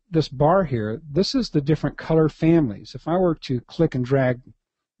look at this bar here, this is the different color families. If I were to click and drag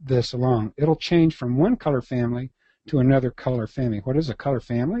this along, it'll change from one color family to another color family. What is a color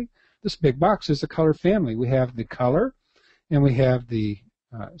family? This big box is a color family. We have the color, and we have the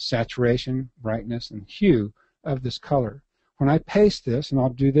saturation, brightness, and hue of this color. When I paste this, and I'll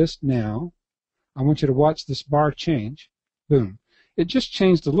do this now, I want you to watch this bar change. Boom. It just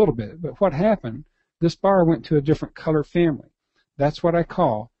changed a little bit, but what happened? This bar went to a different color family. That's what I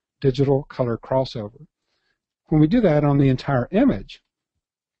call digital color crossover. When we do that on the entire image,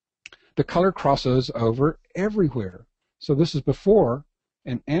 the color crosses over everywhere. So this is before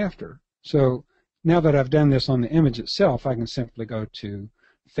and after. So now that I've done this on the image itself, I can simply go to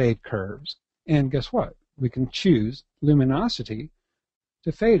Fade Curves. And guess what? We can choose luminosity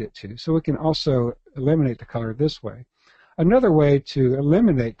to fade it to. So we can also eliminate the color this way. Another way to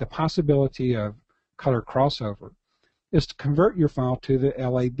eliminate the possibility of color crossover is to convert your file to the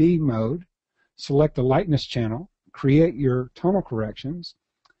LAB mode, select the lightness channel, create your tonal corrections,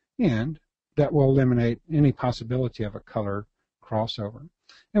 and that will eliminate any possibility of a color crossover.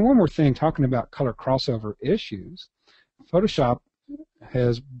 And one more thing, talking about color crossover issues, Photoshop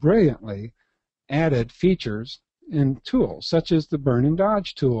has brilliantly added features in tools, such as the Burn and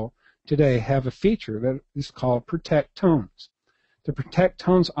Dodge tool today have a feature that is called Protect Tones. The Protect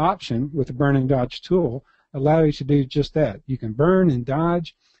Tones option with the Burn and Dodge tool allow you to do just that. You can burn and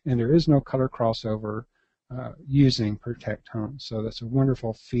dodge, and there is no color crossover using Protect Tones. So that's a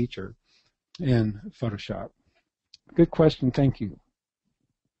wonderful feature in Photoshop. Good question. Thank you.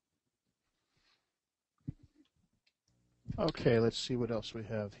 Okay, let's see what else we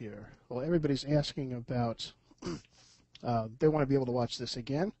have here. Well, everybody's asking about, they want to be able to watch this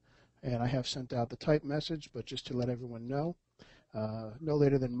again, and I have sent out the type message, but just to let everyone know, no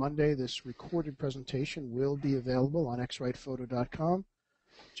later than Monday, this recorded presentation will be available on xritephoto.com.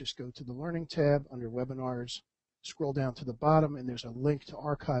 Just go to the Learning tab under Webinars, scroll down to the bottom, and there's a link to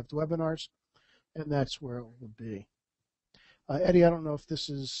archived webinars, and that's where it will be. Eddie, I don't know if this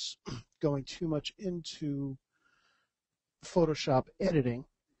is going too much into Photoshop editing,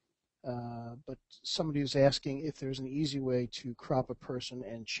 but somebody is asking if there's an easy way to crop a person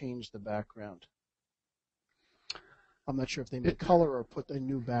and change the background. I'm not sure if they make color or put a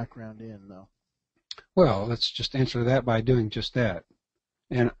new background in, though. Well, let's just answer that by doing just that.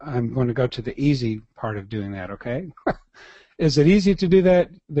 And I'm going to go to the easy part of doing that, okay? Is it easy to do that?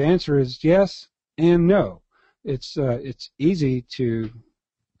 The answer is yes and no. It's easy to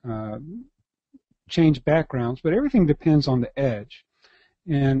change backgrounds, but everything depends on the edge.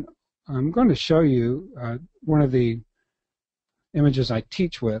 And I'm going to show you one of the images I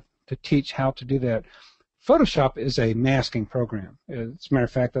teach with to teach how to do that. Photoshop is a masking program. As a matter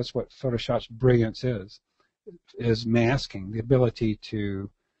of fact, that's what Photoshop's brilliance is masking, the ability to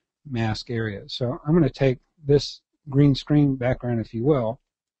mask areas. So I'm going to take this green screen background, if you will,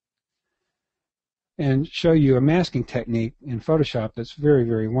 and show you a masking technique in Photoshop that's very,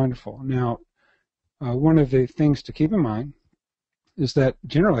 very wonderful. Now, one of the things to keep in mind is that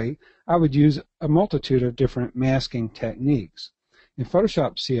generally I would use a multitude of different masking techniques. In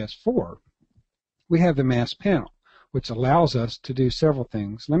Photoshop CS4, we have the mask panel, which allows us to do several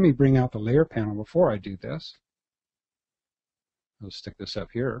things. Let me bring out the layer panel before I do this. I'll stick this up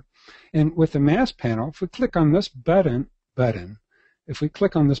here. And with the mask panel, if we click on this button, if we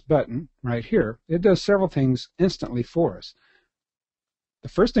click on this button right here, it does several things instantly for us. The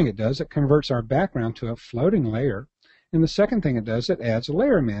first thing it does, it converts our background to a floating layer. And the second thing it does, it adds a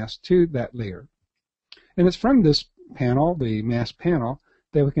layer mask to that layer. And it's from this panel, the mask panel,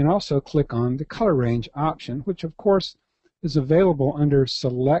 that we can also click on the color range option, which of course is available under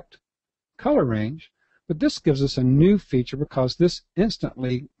Select Color Range. But this gives us a new feature because this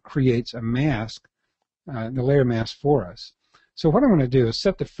instantly creates a mask, the layer mask for us. So what I'm going to do is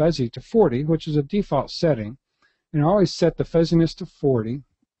set the fuzzy to 40, which is a default setting. And I always set the fuzziness to 40.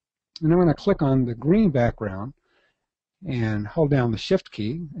 And I'm going to click on the green background and hold down the Shift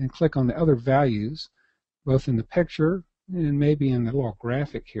key and click on the other values, both in the picture and maybe in the little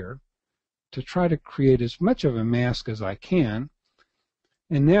graphic here, to try to create as much of a mask as I can.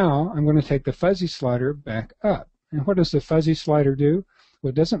 And now I'm going to take the fuzzy slider back up. And what does the fuzzy slider do? Well,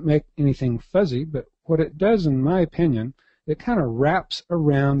 it doesn't make anything fuzzy, but what it does, in my opinion, it kind of wraps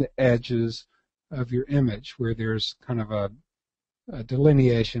around the edges of your image where there's kind of a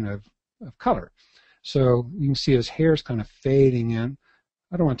delineation of color. So you can see his hair is kind of fading in.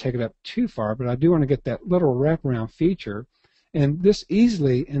 I don't want to take it up too far, but I do want to get that little wraparound feature. And this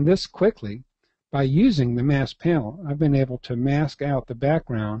easily and this quickly, by using the mask panel, I've been able to mask out the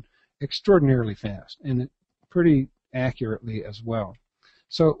background extraordinarily fast and pretty accurately as well.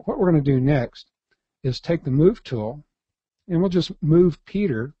 So what we're going to do next is take the Move tool, and we'll just move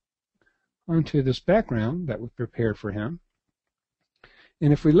Peter onto this background that we prepared for him.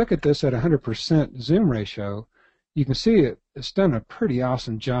 And if we look at this at 100% zoom ratio, you can see it's done a pretty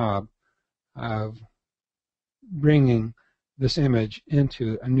awesome job of bringing this image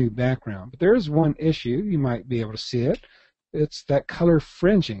into a new background. But there is one issue, you might be able to see it. It's that color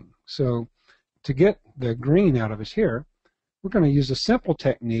fringing. So to get the green out of his hair, we're going to use a simple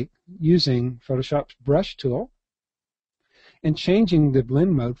technique using Photoshop's brush tool and changing the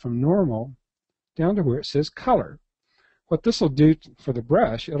blend mode from normal down to where it says color. What this will do for the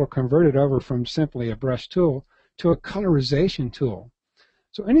brush, it'll convert it over from simply a brush tool to a colorization tool.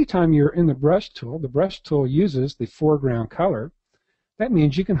 So anytime you're in the brush tool uses the foreground color. That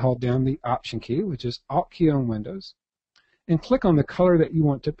means you can hold down the Option key, which is Alt key on Windows, and click on the color that you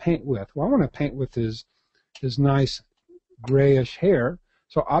want to paint with. Well, I want to paint with his nice grayish hair,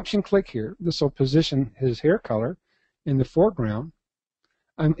 so Option click here. This will position his hair color in the foreground.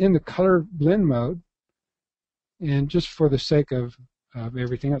 I'm in the color blend mode, and just for the sake of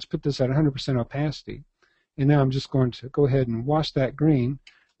everything, let's put this at 100% opacity. And now I'm just going to go ahead and wash that green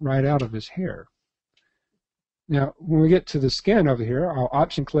right out of his hair. Now, when we get to the skin over here, I'll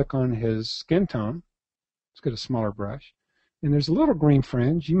Option click on his skin tone. Let's get a smaller brush. And there's a little green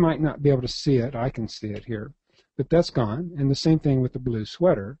fringe. You might not be able to see it. I can see it here. But that's gone. And the same thing with the blue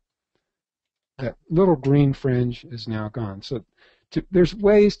sweater. That little green fringe is now gone. So there's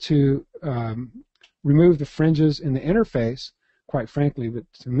ways to remove the fringes in the interface, quite frankly. But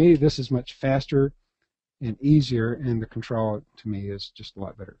to me, this is much faster and easier, and the control to me is just a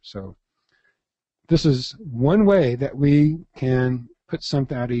lot better. So this is one way that we can put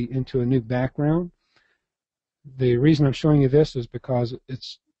somebody into a new background. The reason I'm showing you this is because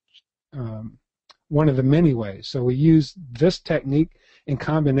it's one of the many ways. So we use this technique in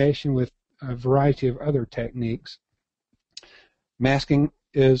combination with a variety of other techniques. Masking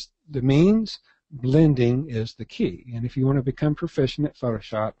is the means, blending is the key. And if you want to become proficient at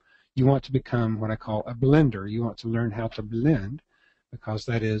Photoshop, you want to become what I call a blender. You want to learn how to blend, because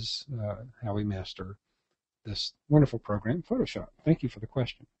that is how we master this wonderful program, Photoshop. Thank you for the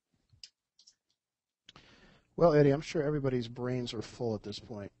question. Well, Eddie, I'm sure everybody's brains are full at this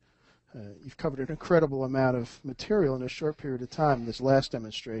point. You've covered an incredible amount of material in a short period of time. This last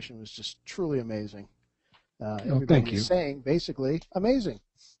demonstration was just truly amazing. Everybody is saying, basically, amazing.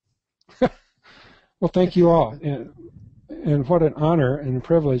 Well, thank you all. And what an honor and a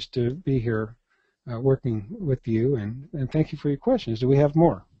privilege to be here working with you, and thank you for your questions. Do we have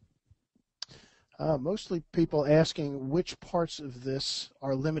more? Mostly people asking which parts of this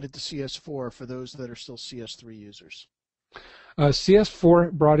are limited to CS4 for those that are still CS3 users.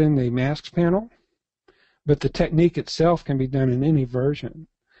 CS4 brought in the masks panel, but the technique itself can be done in any version.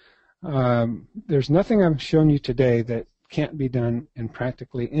 There's nothing I've shown you today that can't be done in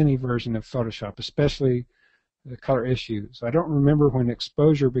practically any version of Photoshop, especially the color issues. I don't remember when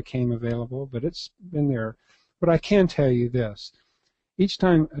exposure became available, but it's been there. But I can tell you this. Each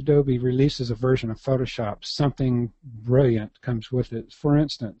time Adobe releases a version of Photoshop, something brilliant comes with it. For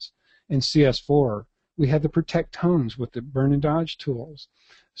instance, in CS4, we had the Protect Tones with the Burn and Dodge tools.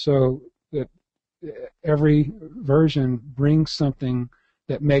 So that every version brings something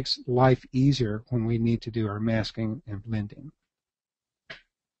that makes life easier when we need to do our masking and blending.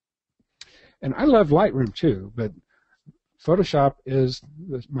 And I love Lightroom too, but Photoshop is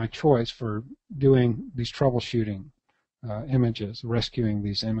my choice for doing these troubleshooting images, rescuing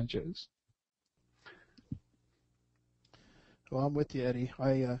these images. Well, I'm with you, Eddie.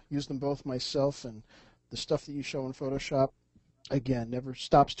 I use them both myself, and the stuff that you show in Photoshop, again, never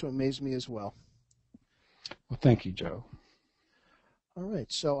stops to amaze me as well. Well, thank you, Joe. All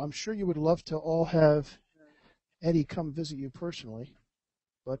right, so I'm sure you would love to all have Eddie come visit you personally,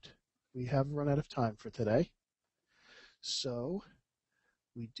 but we have run out of time for today. So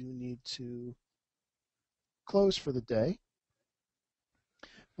we do need to close for the day.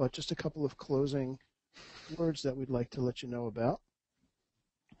 But just a couple of closing words that we'd like to let you know about.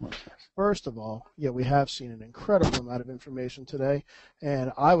 First of all, we have seen an incredible amount of information today,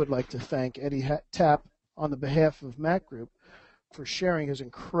 and I would like to thank Eddie Tapp on the behalf of Mac Group for sharing his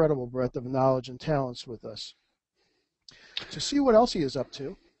incredible breadth of knowledge and talents with us. To see what else he is up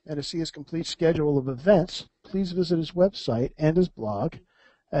to and to see his complete schedule of events, please visit his website and his blog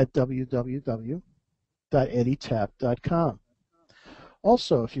at www.eddietapp.com.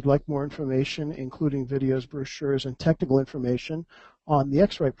 Also, if you'd like more information, including videos, brochures, and technical information on the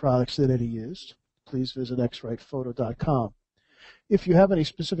X-Rite products that Eddie used, please visit xritephoto.com. If you have any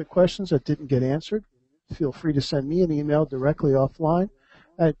specific questions that didn't get answered, feel free to send me an email directly offline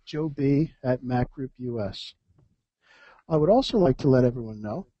at joeb@macgroupus. I would also like to let everyone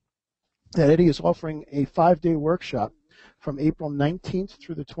know that Eddie is offering a 5-day workshop from April 19th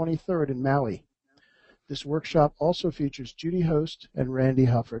through the 23rd in Maui. This workshop also features Judy Host and Randy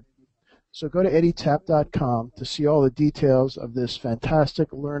Hufford. So go to eddietapp.com to see all the details of this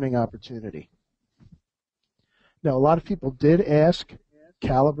fantastic learning opportunity. Now, a lot of people did ask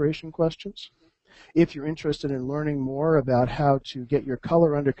calibration questions. If you're interested in learning more about how to get your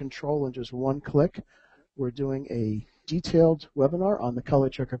color under control in just one click, we're doing a detailed webinar on the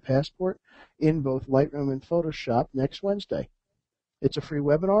ColorChecker Passport in both Lightroom and Photoshop next Wednesday. It's a free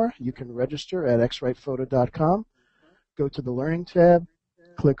webinar. You can register at xritephoto.com. Go to the Learning tab,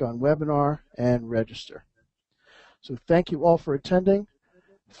 click on Webinar, and register. So thank you all for attending.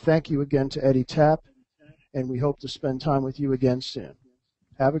 Thank you again to Eddie Tapp, and we hope to spend time with you again soon.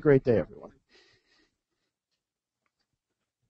 Have a great day, everyone.